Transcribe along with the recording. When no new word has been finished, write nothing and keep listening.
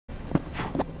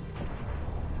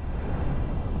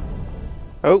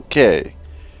Okay.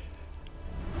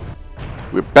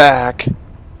 We're back.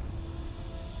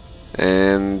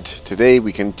 And today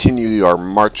we continue our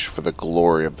march for the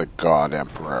glory of the God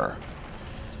Emperor.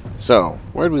 So,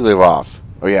 where did we leave off?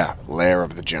 Oh yeah, Lair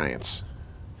of the Giants.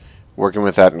 Working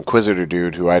with that Inquisitor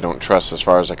dude who I don't trust as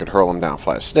far as I could hurl him down a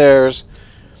flight of stairs.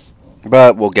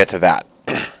 But we'll get to that.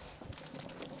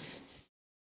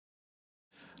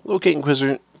 Locate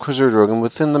Inquisitor Drogon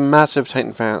within the massive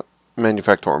Titan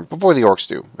Manufactorum before the orcs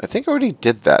do. I think I already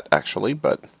did that, actually,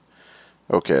 but...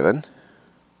 okay, then.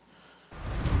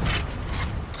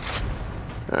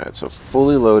 Alright, so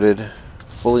fully loaded,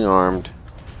 fully armed,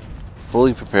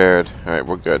 fully prepared. Alright,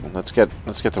 we're good. Let's get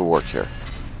to work here.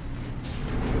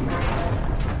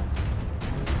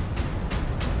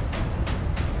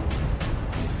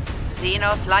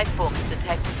 Xenos life forms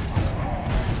detected.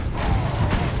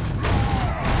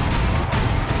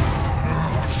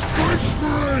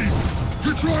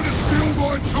 You trying to steal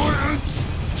my Titans?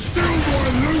 Steal my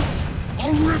loot?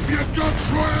 I'll rip your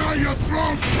guts right out your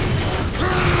throat!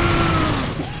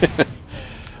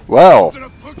 Well,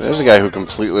 there's a guy who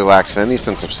completely lacks any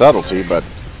sense of subtlety, but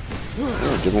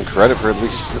give him credit for at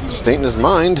least stating his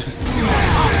mind.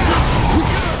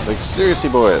 Like, seriously,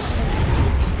 boys.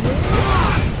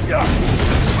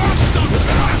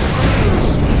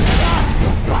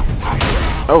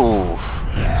 Oh.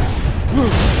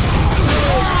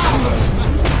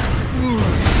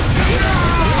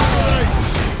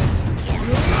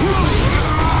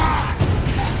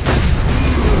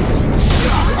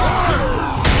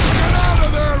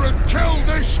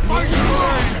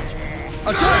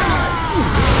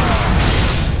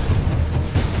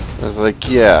 I was like,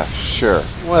 yeah, sure,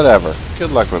 whatever.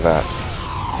 Good luck with that.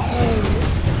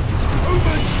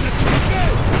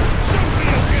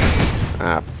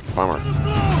 Ah, bummer.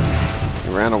 He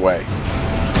ran away.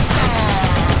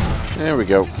 There we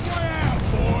go.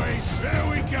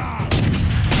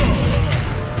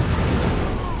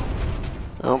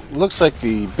 Well, looks like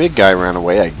the big guy ran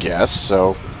away, I guess,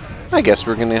 so I guess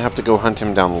we're gonna have to go hunt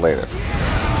him down later.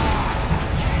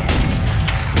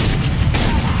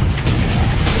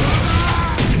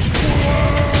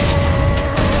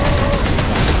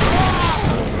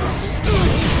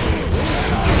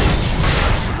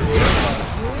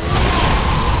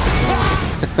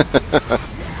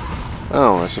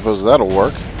 Oh, I suppose that'll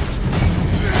work.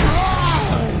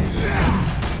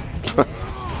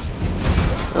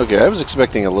 Okay, I was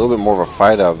expecting a little bit more of a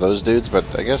fight out of those dudes, but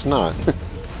I guess not.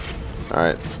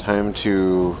 Alright, time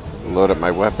to load up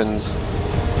my weapons.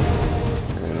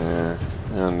 I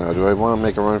don't know, do I want to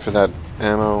make a run for that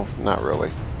ammo? Not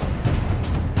really.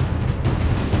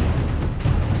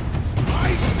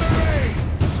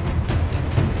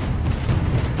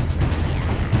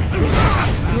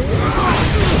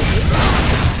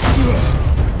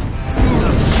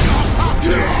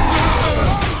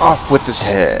 Off with his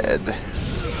head.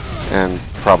 And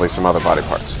probably some other body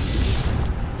parts.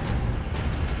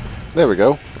 There we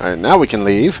go. Alright, now we can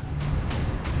leave.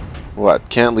 What?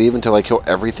 Can't leave until I kill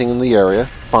everything in the area?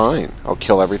 Fine. I'll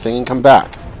kill everything and come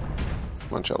back.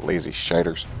 Bunch of lazy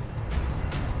shiters.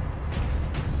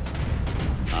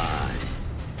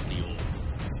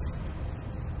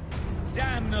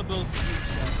 Damnable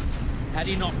creature. Had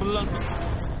he not blundered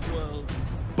into the world?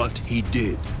 But he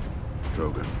did,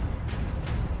 Drogon.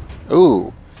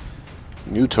 Ooh.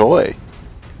 New toy.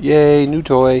 Yay, new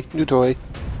toy. New toy.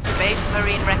 Space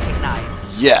Marine recognized.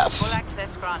 Yes. Full access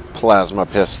granted. Plasma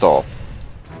pistol.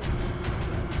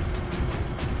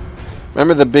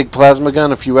 Remember the big plasma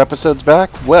gun a few episodes back?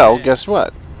 Well, guess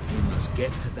what? We must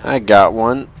get to that. I got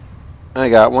one. I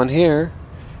got one here.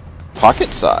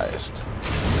 Pocket-sized.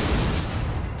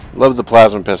 Love the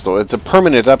plasma pistol. It's a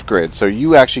permanent upgrade, so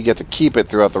you actually get to keep it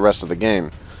throughout the rest of the game,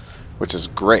 which is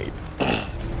great.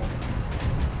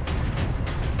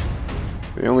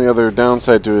 The only other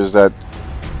downside to it is that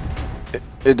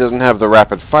it doesn't have the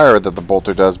rapid fire that the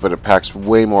bolter does, but it packs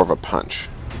way more of a punch.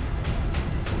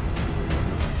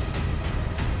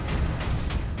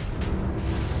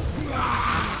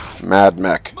 Mad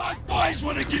Mech. My boys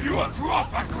want to give you a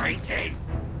proper greeting!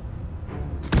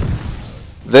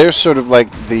 They're sort of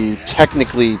like the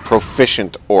technically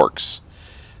proficient orcs.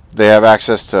 They have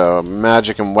access to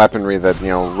magic and weaponry that, you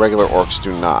know, regular orcs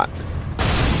do not.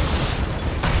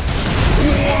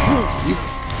 You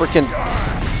freaking...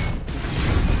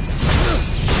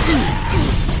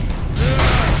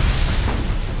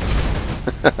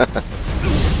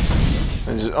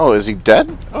 Oh, is he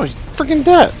dead? Oh, he's freaking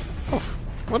dead. Oh,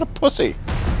 what a pussy.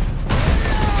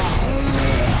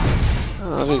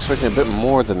 Oh, I was expecting a bit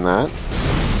more than that.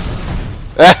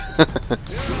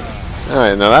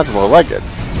 Alright, now that's more like it.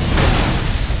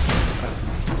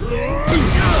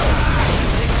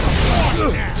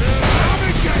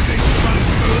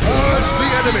 Urge the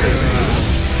enemy!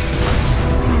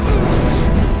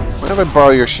 Why don't I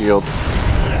borrow your shield?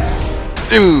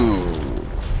 Ooh.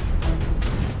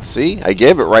 See? I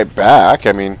gave it right back.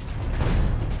 I mean,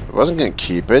 I wasn't going to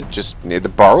keep it. Just needed to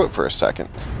borrow it for a second.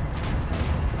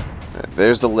 Right,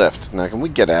 there's the lift. Now, can we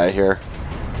get out of here?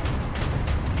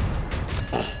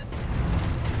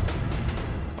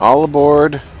 All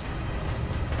aboard.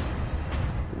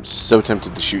 I'm so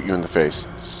tempted to shoot you in the face.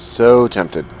 So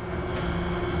tempted.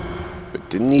 But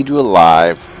didn't need you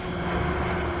alive.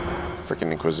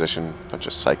 Freaking Inquisition. Bunch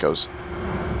of psychos.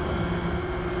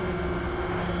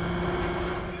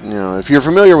 You know, if you're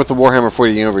familiar with the Warhammer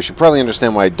 40 universe, you probably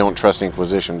understand why I don't trust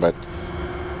Inquisition, but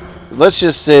let's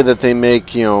just say that they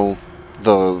make, you know,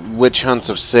 the witch hunts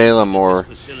of Salem or,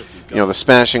 you know, the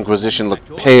Spanish Inquisition look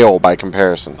pale by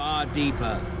comparison. Far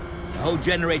deeper. The whole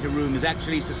generator room is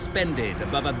actually suspended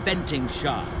above a venting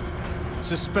shaft.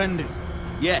 Suspended?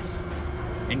 Yes.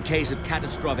 In case of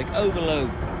catastrophic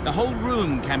overload, the whole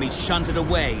room can be shunted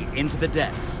away into the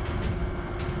depths.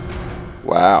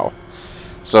 Wow.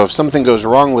 So if something goes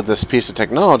wrong with this piece of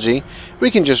technology, we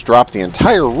can just drop the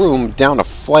entire room down a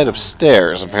flight of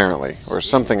stairs, apparently, or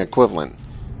something equivalent.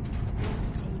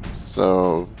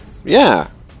 So, yeah,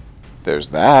 there's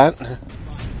that.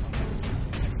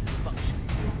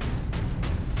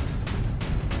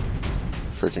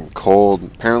 Freaking cold.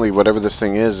 Apparently whatever this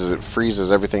thing is it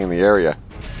freezes everything in the area.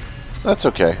 That's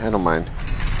okay, I don't mind.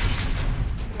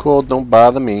 Cold don't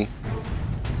bother me.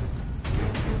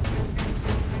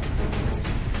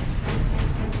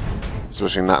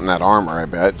 Especially not in that armor, I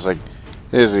bet. It's like,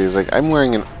 he's like, I'm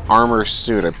wearing an armor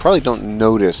suit. I probably don't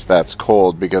notice that's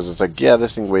cold because it's like, yeah,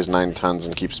 this thing weighs 9 tons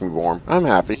and keeps me warm. I'm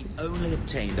happy. Only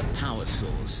obtain the power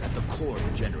source at the core of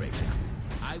the generator.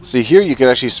 See, here you could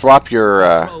actually swap your,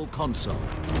 Control console.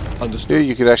 Understood. here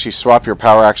you could actually swap your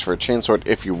power axe for a chainsword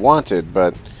if you wanted,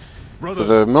 but for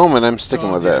the moment I'm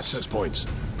sticking with this. Access points.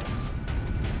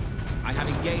 I have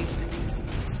engaged.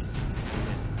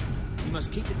 You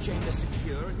must keep the chamber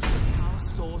secure until the power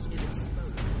source is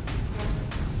exposed.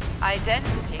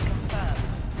 Identity confirmed.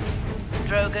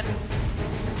 Drogon.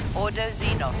 Ordo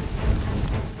Xenos.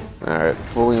 Alright,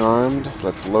 fully armed.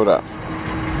 Let's load up.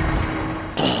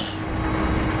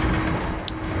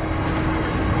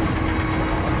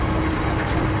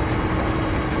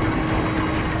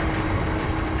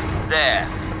 There.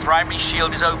 Primary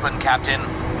shield is open, Captain.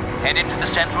 Head into the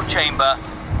central chamber.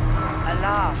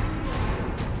 Alarm.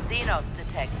 Xenos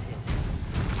detected.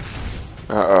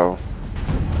 Uh-oh.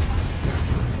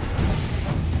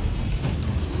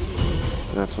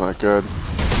 That's not good.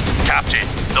 Captain,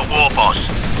 the war boss.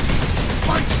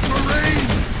 Space Marine!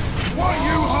 What are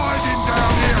you hiding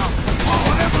down here?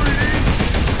 Whatever it is,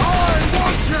 I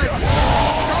want it!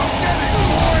 Go get it,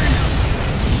 boy!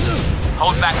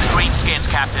 Hold back the greenskins,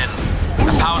 Captain.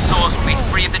 The power source will be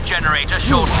free of the generator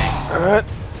shortly. Alright,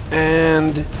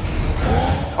 and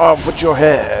off with your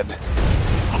head.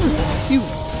 You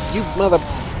mother...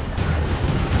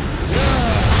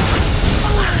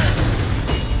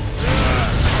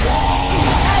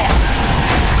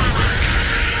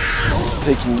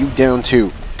 Taking you down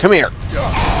too. Come here.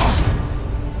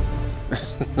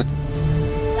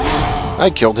 I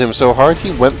killed him so hard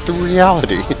he went through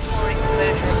reality.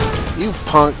 You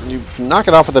punk, you knock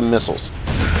it off with the missiles.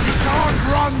 You can't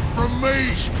run from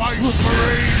me, Space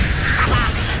Marine!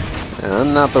 And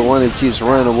I'm not the one who keeps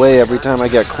running away every time I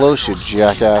get close, you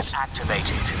jackass.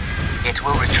 Activated. It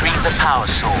will retrieve the power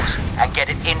source and get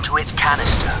it into its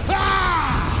canister.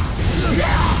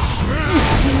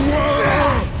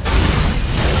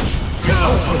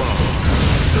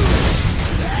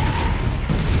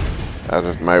 Out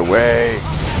of my way.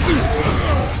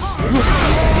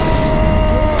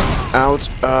 Out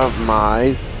of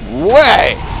my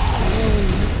way!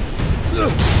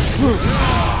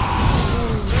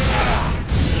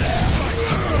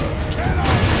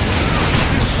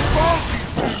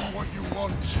 What you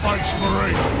want, Space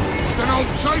Marine? Then I'll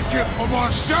take it for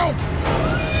myself!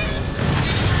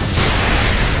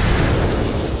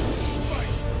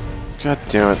 God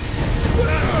damn it.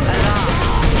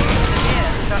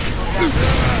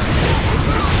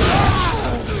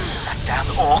 That damn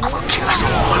orc will kill us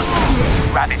all.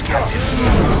 Grab it, Captain.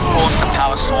 Launch the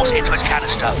power source into its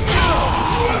canister.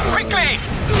 Quickly!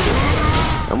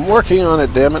 I'm working on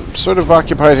it, damn it. I'm sort of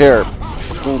occupied here.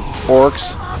 Fucking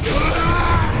orks.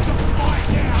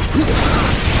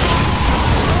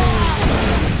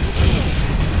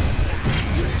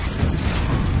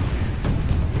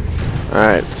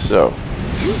 Alright, so.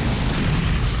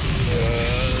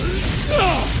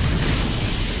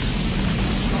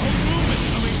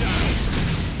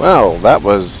 Well, that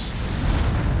was...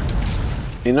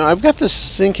 You know, I've got this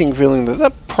sinking feeling that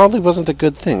that probably wasn't a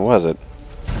good thing, was it?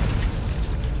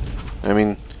 I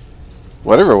mean,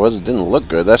 whatever it was, it didn't look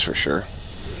good, that's for sure.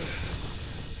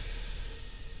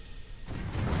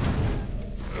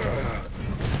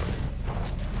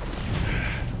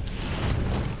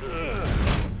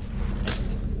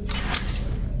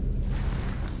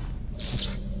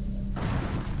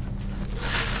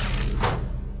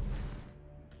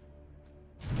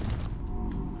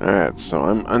 Alright, so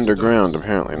I'm underground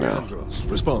apparently now. Andros,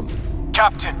 respond.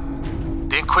 Captain,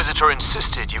 the Inquisitor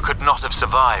insisted you could not have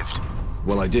survived.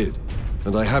 Well, I did.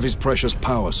 And I have his precious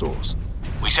power source.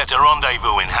 We set a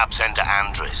rendezvous in Hab Center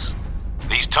Andris.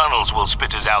 These tunnels will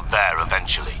spit us out there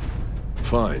eventually.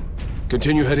 Fine.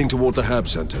 Continue heading toward the Hab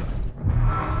Center.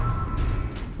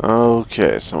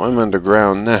 Okay, so I'm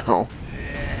underground now.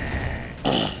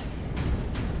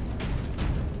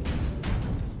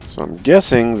 So I'm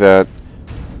guessing that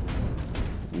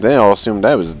they all assumed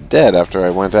I was dead after I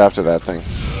went after that thing.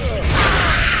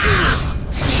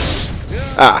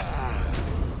 Ah!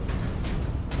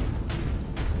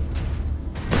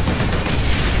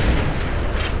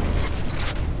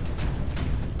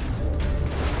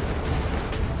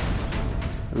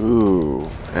 Ooh,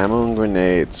 ammo and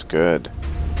grenades, good.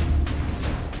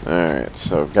 Alright,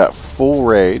 so I've got full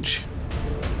rage,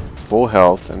 full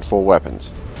health, and full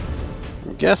weapons.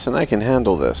 I'm guessing I can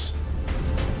handle this.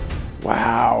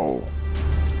 Wow.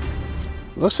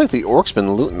 Looks like the orcs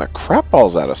been looting the crap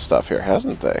balls out of stuff here,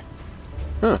 hasn't they?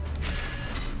 Huh.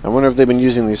 I wonder if they've been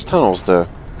using these tunnels to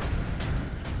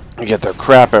get their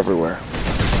crap everywhere.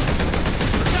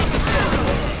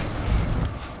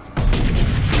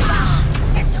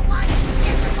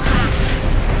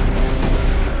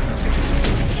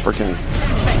 Frickin'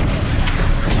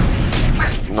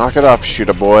 knock it off,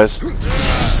 shooter boys.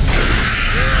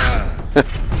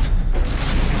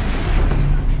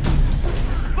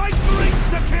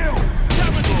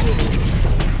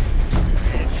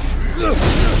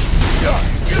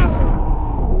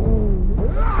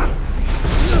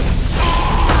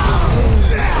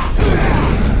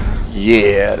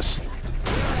 Yes.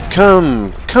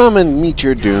 Come and meet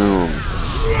your doom.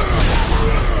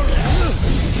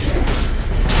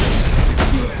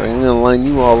 I'm gonna line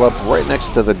you all up right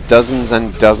next to the dozens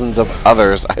and dozens of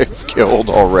others I've killed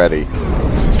already.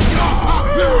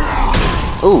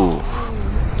 Ooh.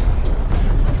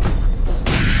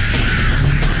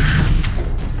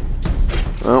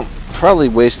 Well, probably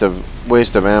waste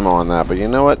of ammo on that, but you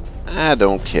know what? I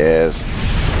don't care.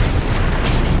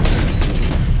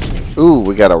 Ooh,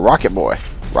 we got a rocket boy.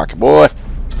 Rocket boy.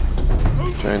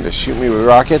 Trying to shoot me with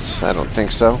rockets? I don't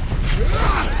think so.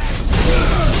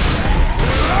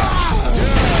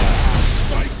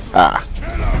 Ah.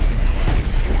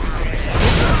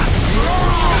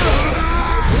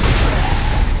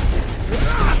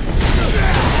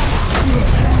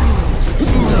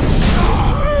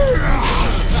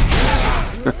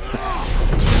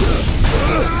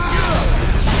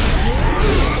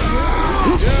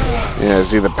 Yeah,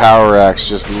 see, the power axe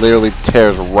just literally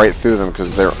tears right through them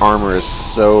because their armor is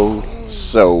so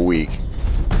weak.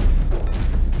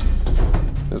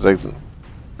 It's like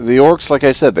the orcs, like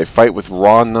I said, they fight with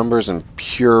raw numbers and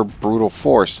pure brutal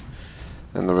force,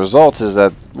 and the result is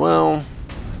that, well,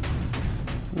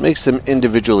 makes them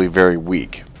individually very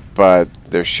weak, but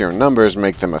their sheer numbers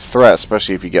make them a threat,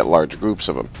 especially if you get large groups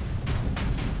of them.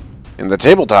 In the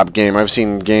tabletop game, I've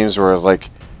seen games where it's like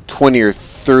 20 or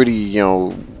 30, you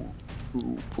know,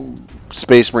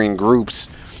 Space Marine groups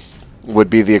would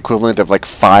be the equivalent of like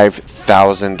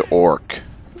 5,000 orc,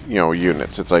 you know,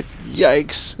 units. It's like,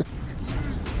 yikes.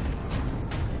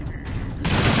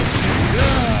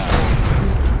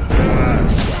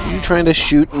 You trying to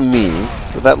shoot me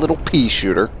with that little pea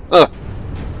shooter? Ugh.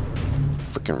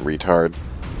 Freaking retard.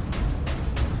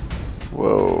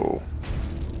 Whoa.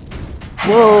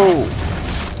 Whoa!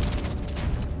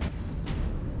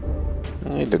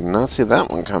 I did not see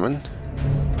that one coming.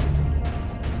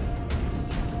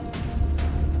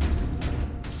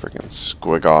 Freaking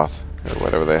squigoth, or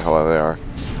whatever the hell they are.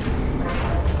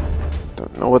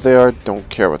 Don't know what they are, don't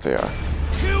care what they are.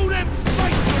 Kill them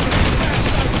Space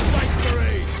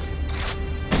Marines!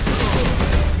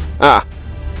 Ah!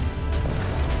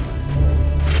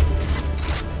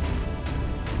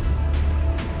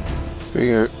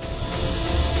 Figure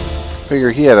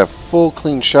he had a full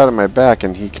clean shot at my back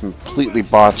and he completely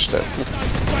botched it.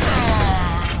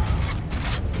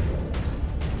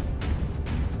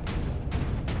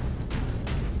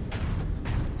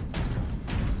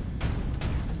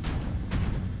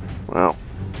 Well,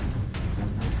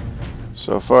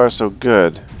 so far so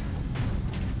good.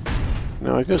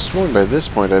 No, I could have sworn by this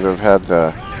point I'd have had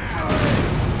the...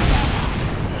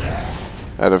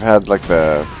 like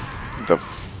the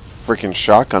freaking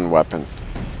shotgun weapon.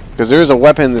 Because there is a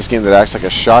weapon in this game that acts like a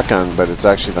shotgun, but it's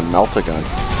actually the melt-a-gun.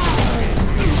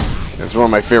 It's one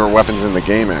of my favorite weapons in the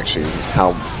game, actually. It's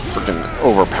how freaking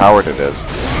overpowered it is.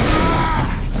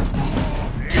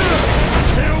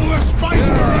 Kill the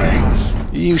Space Marines!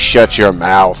 You shut your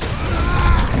mouth.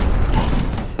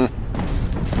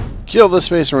 Kill the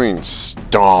Space Marines.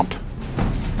 Stomp.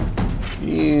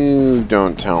 You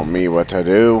don't tell me what to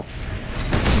do.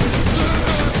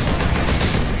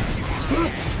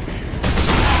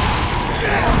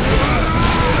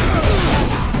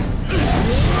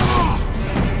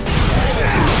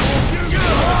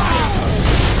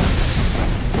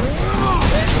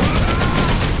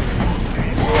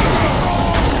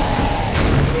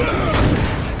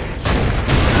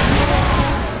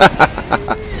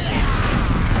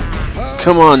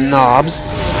 Come on, knobs.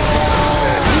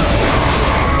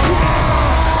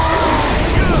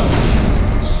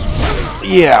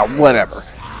 Yeah, whatever.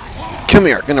 Come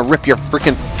here, gonna rip your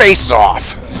freaking face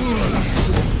off.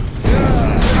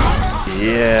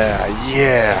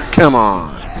 Yeah, come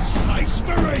on. Space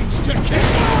Marines to kill!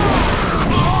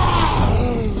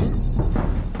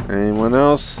 Anyone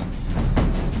else?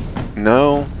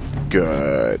 No?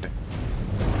 Good.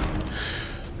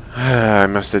 I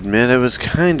must admit I was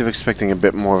kind of expecting a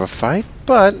bit more of a fight,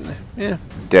 but, yeah,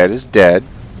 dead is dead.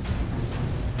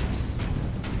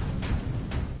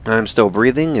 I'm still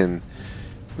breathing, and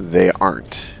they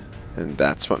aren't. And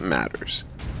that's what matters.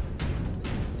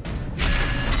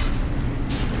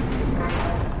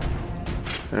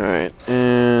 Alright,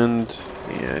 and...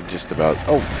 yeah, just about...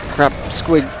 oh, crap,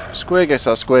 Squig! Squig, I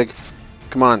saw Squig!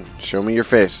 Come on, show me your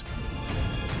face.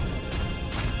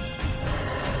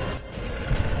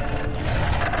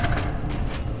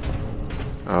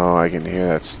 Oh, I can hear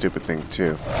that stupid thing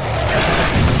too.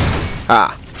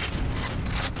 Ha!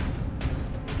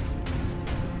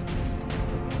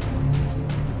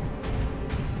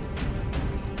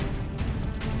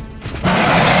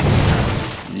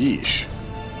 Yeesh.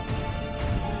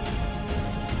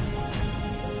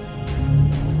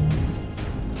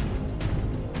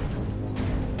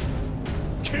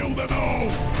 Kill them all!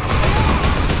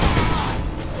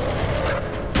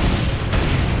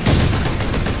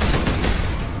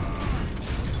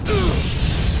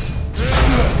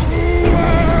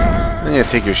 I'm gonna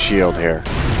take your shield here.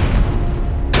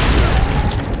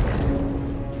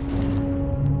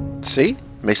 See?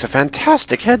 Makes a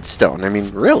fantastic headstone. I mean,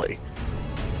 really.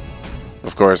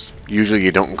 Of course, usually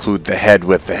you don't include the head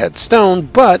with the headstone,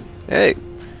 but, hey,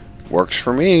 works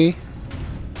for me.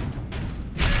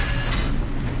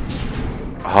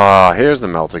 Ah, here's the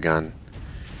melt-a-gun.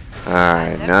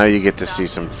 Alright, now you get to see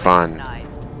some fun.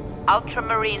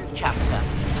 Ultramarines chapter.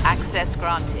 Access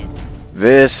granted.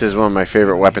 This is one of my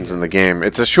favorite weapons in the game.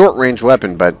 It's a short-range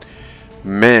weapon, but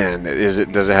man, does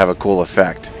it have a cool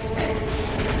effect.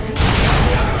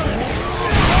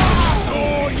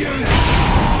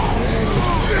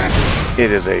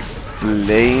 It is a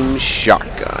flame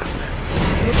shotgun.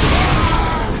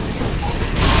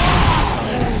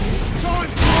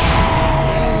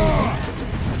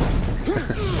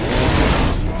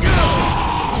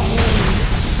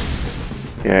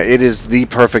 Yeah, it is the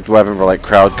perfect weapon for like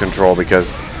crowd control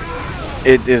because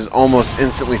it is almost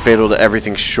instantly fatal to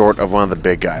everything short of one of the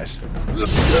big guys.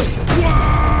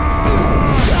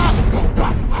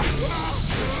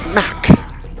 Smack!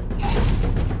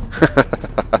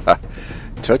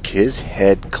 Took his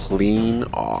head clean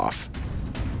off.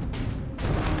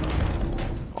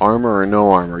 Armor or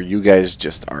no armor, you guys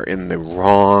just are in the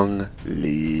wrong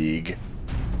league.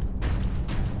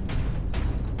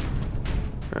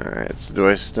 Alright, so do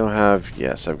I still have...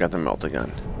 yes, I've got the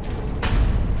melt-a-gun.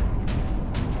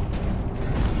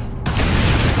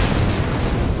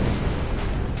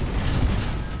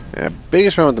 Yeah,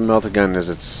 biggest problem with the melt-a-gun is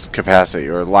its capacity,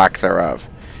 or lack thereof.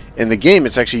 In the game,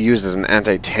 it's actually used as an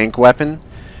anti-tank weapon,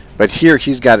 but here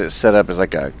he's got it set up as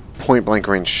like a point-blank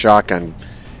range shotgun,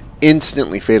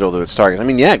 instantly fatal to its targets. I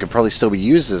mean, yeah, it could probably still be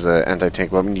used as an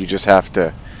anti-tank weapon, you just have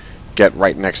to get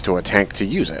right next to a tank to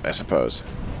use it, I suppose.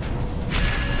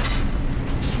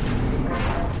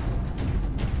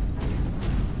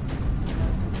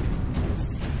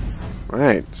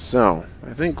 Alright, so,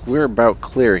 I think we're about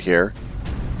clear here.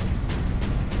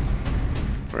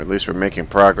 Or at least we're making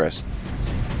progress.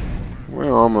 We're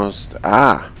almost...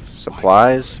 ah!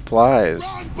 Supplies, supplies.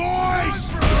 Run, boys!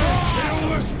 Kill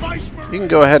the Space Marines! You can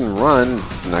go ahead and run.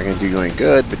 It's not going to do you any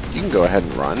good, but you can go ahead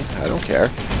and run. I don't care.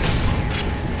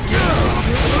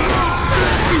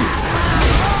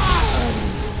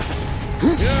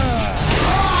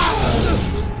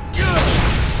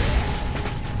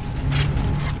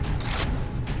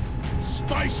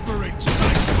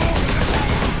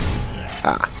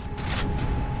 Ha.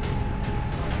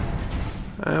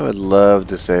 I would love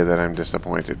to say that I'm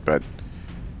disappointed, but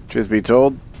truth be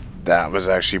told, that was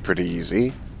actually pretty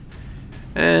easy.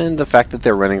 And the fact that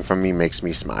they're running from me makes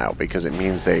me smile, because it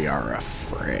means they are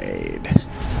afraid.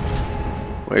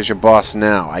 Where's your boss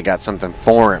now? I got something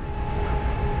for him.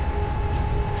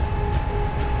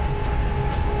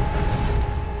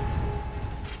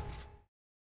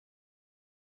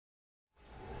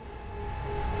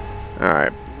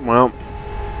 Alright, well,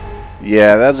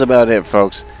 yeah, that's about it,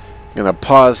 folks. I'm gonna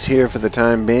pause here for the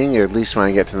time being, or at least when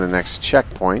I get to the next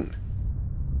checkpoint.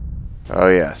 Oh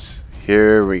yes,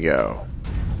 here we go.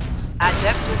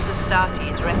 Adeptus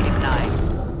Astartes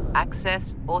recognized.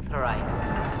 Access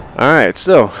authorized. Alright,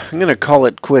 so I'm gonna call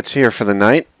it quits here for the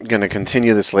night. I'm gonna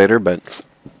continue this later, but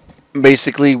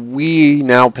basically we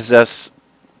now possess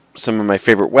some of my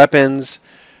favorite weapons,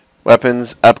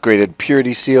 upgraded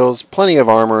purity seals, plenty of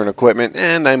armor and equipment,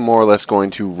 and I'm more or less going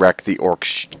to wreck the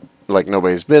orcs like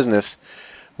nobody's business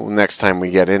next time we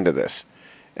get into this.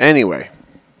 Anyway,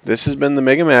 this has been the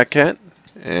Mega Mad Cat,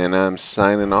 and I'm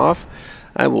signing off.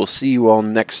 I will see you all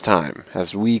next time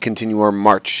as we continue our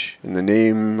march in the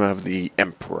name of the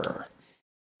Emperor.